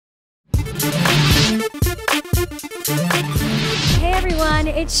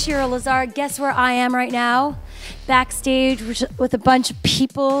it's Cheryl Lazar. Guess where I am right now? Backstage with a bunch of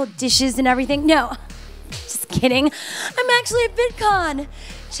people, dishes and everything. No, just kidding. I'm actually at VidCon.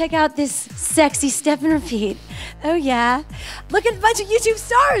 Check out this sexy step and repeat. Oh yeah. Look at a bunch of YouTube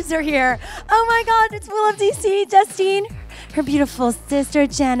stars are here. Oh my God, it's Will of DC, Justine, her beautiful sister,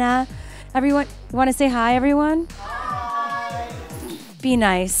 Jenna. Everyone, you wanna say hi, everyone? Be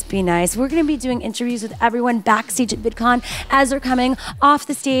nice, be nice. We're gonna be doing interviews with everyone backstage at VidCon as they're coming off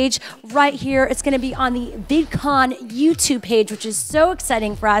the stage right here. It's gonna be on the VidCon YouTube page, which is so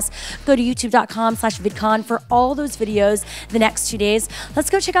exciting for us. Go to youtube.com/VidCon for all those videos the next 2 days. Let's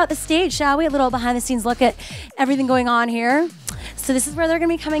go check out the stage, shall we? A little behind the scenes look at everything going on here. So this is where they're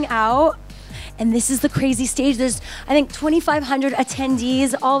gonna be coming out. And this is the crazy stage. There's, I think, 2,500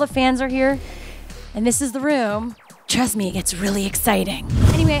 attendees. All the fans are here. And this is the room. Trust me, it gets really exciting.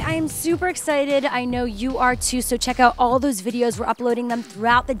 Anyway, I am super excited. I know you are too, so check out all those videos. We're uploading them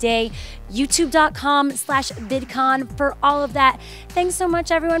throughout the day. youtube.com/VidCon for all of that. Thanks so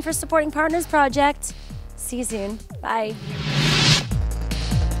much, everyone, for supporting Partners Project. See you soon. Bye.